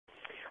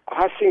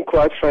I think,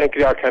 quite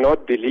frankly, I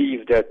cannot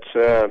believe that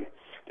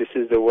this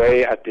is the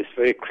way at this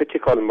very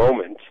critical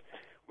moment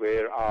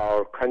where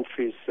our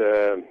country's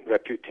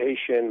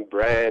reputation,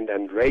 brand,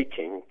 and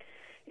rating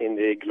in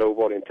the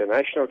global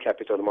international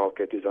capital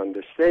market is on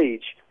the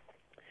stage.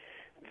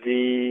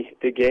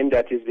 The game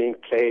that is being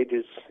played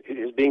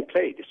is being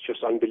played. It's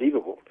just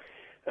unbelievable.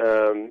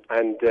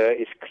 And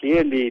it's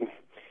clearly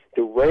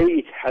the way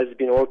it has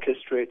been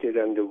orchestrated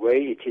and the way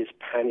it is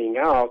panning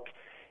out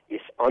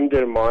is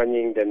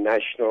undermining the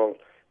national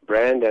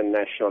brand and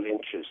national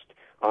interest.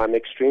 I'm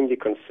extremely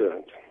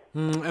concerned.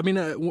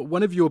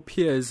 One of your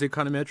peers,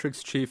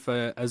 Econometrics chief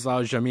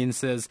Azar Jamin,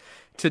 says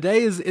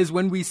today is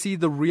when we see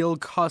the real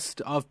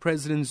cost of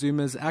President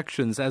Zuma's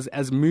actions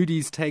as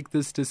Moody's take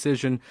this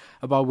decision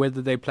about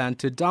whether they plan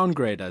to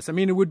downgrade us.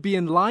 It would be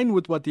in line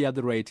with what the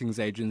other ratings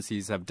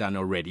agencies have done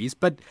already.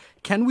 But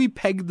can we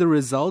peg the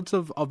result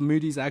of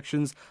Moody's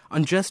actions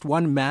on just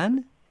one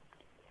man?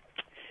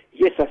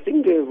 Yes, I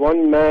think the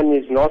one man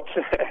is not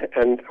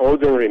an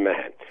ordinary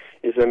man.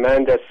 It's a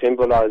man that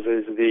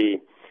symbolizes the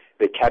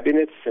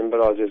cabinet,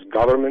 symbolizes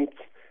government,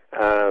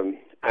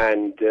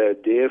 and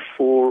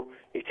therefore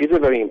it is a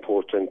very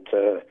important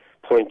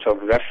point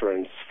of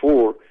reference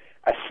for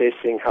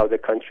assessing how the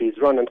country is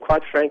run. And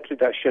quite frankly,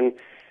 Darshan,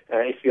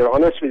 if we are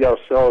honest with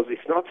ourselves,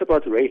 it's not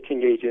about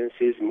rating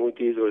agencies,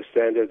 Moody's or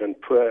Standard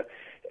 & Poor.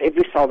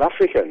 Every South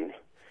African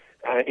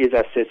is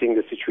assessing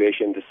the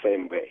situation the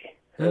same way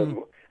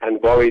and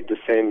worried the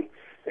same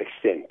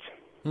extent.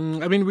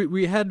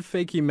 We had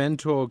Fakey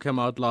Mentor come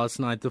out last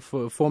night, the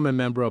former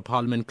member of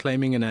parliament,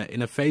 claiming in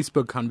a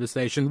Facebook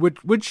conversation,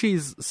 which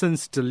she's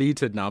since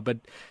deleted now. But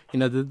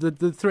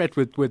the threat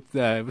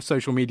with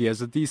social media is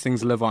that these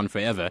things live on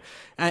forever.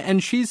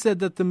 And she said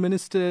that the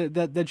minister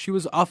that she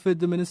was offered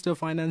the Minister of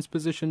Finance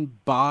position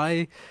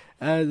by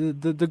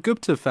the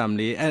Gupta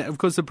family. And of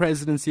course, the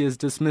presidency has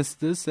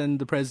dismissed this, and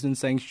the president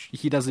saying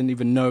he doesn't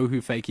even know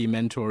who Fakey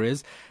Mentor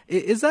is.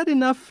 Is that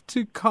enough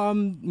to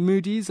calm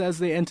Moody's as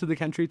they enter the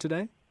country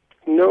today?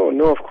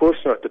 No, of course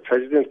not. The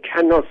president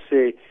cannot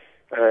say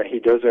he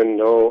doesn't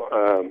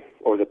know,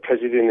 or the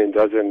president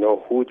doesn't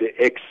know who the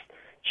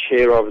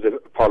ex-chair of the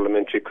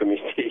parliamentary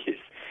committee is.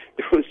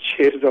 Those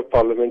chairs of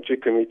parliamentary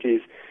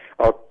committees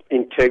are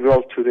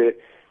integral to the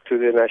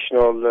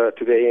national,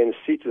 to the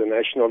ANC, to the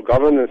national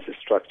governance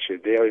structure.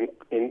 They are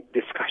in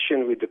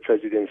discussion with the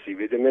presidency,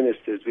 with the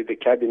ministers, with the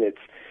cabinets,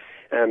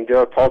 and they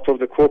are part of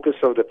the caucus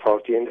of the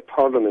party in the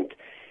parliament.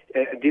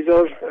 These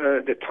are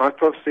the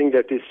type of thing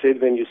that is said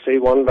when you say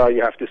one lie,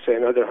 you have to say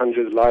another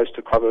 100 lies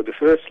to cover the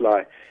first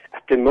lie.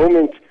 At the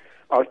moment,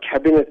 our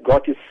cabinet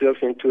got itself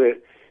into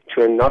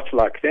a knot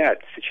like that,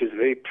 which is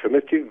very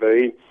primitive,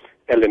 very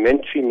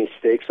elementary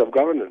mistakes of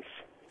governance.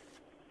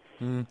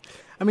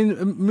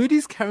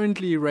 Moody's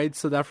currently rates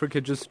South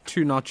Africa just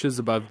 2 notches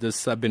above the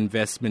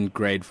sub-investment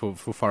grade for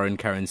foreign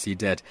currency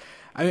debt.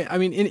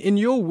 In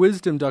your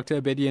wisdom,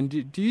 Dr.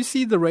 Abedian, do you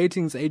see the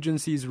ratings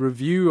agency's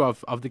review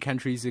of the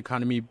country's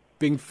economy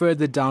being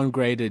further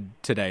downgraded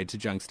today to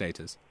junk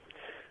status?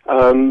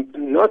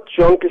 Not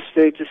junk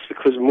status,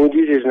 because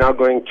Moody's is now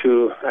going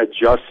to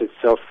adjust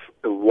itself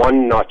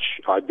 1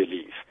 notch, I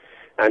believe,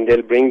 and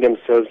they'll bring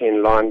themselves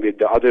in line with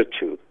the other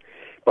 2.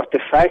 But the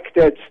fact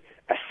that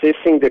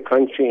assessing the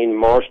country in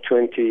March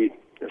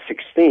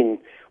 2016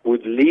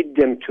 would lead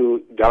them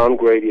to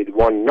downgrade it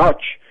 1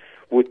 notch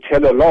would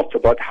tell a lot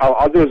about how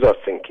others are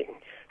thinking,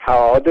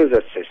 how others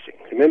are assessing.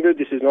 Remember,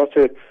 this is not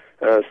a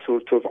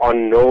sort of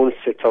unknown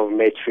set of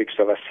metrics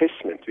of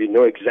assessment. We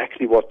know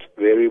exactly what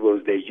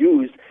variables they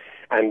use,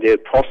 and their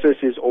process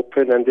is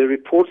open and their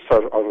reports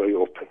are very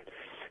open.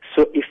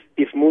 So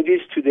if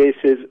Moody's today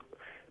says,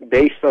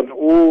 based on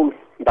all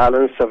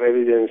balance of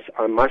evidence,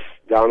 I must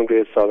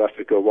downgrade South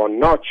Africa 1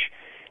 notch,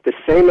 the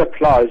same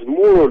applies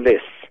more or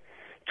less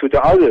to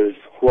the others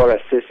who are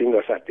assessing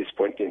us at this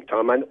point in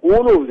time. And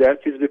all of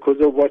that is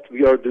because of what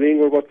we are doing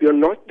or what we are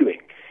not doing.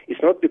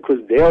 It's not because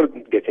they are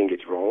getting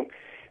it wrong.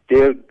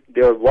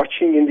 They're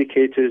watching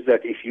indicators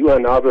that if you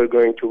and I were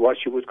going to watch,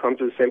 you would come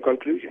to the same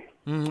conclusion.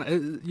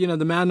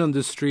 The man on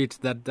the street,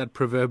 that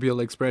proverbial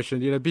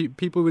expression,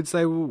 people would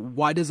say, well,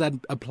 why does that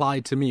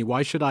apply to me?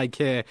 Why should I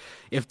care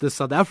if the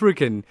South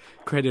African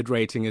credit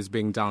rating is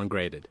being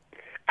downgraded?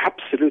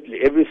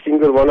 Absolutely. Every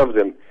single one of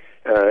them,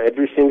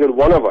 every single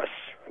one of us,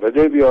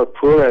 whether we are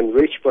poor and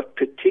rich, but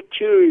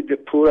particularly the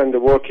poor and the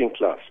working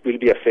class will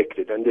be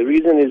affected. And the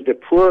reason is the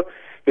poor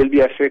will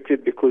be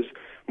affected because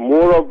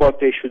more of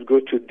what they should go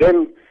to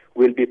them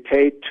will be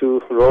paid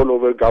to roll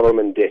over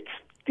government debt.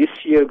 This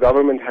year,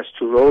 government has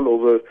to roll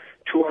over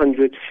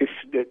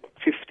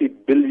 250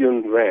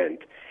 billion rand.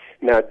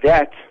 Now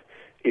that,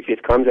 if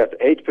it comes at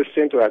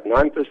 8% or at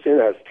 9%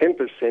 or at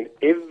 10%,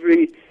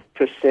 every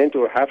percent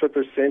or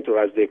 0.5%, or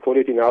as they call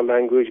it in our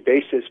language,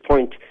 basis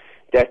point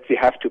that we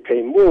have to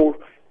pay more,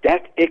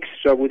 that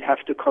extra would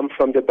have to come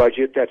from the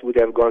budget that would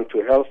have gone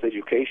to health,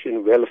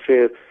 education,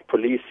 welfare,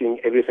 policing,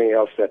 everything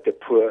else that the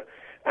poor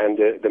and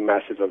the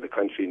masses of the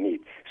country need.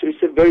 So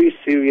it's a very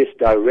serious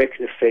direct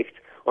effect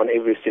on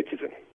every citizen.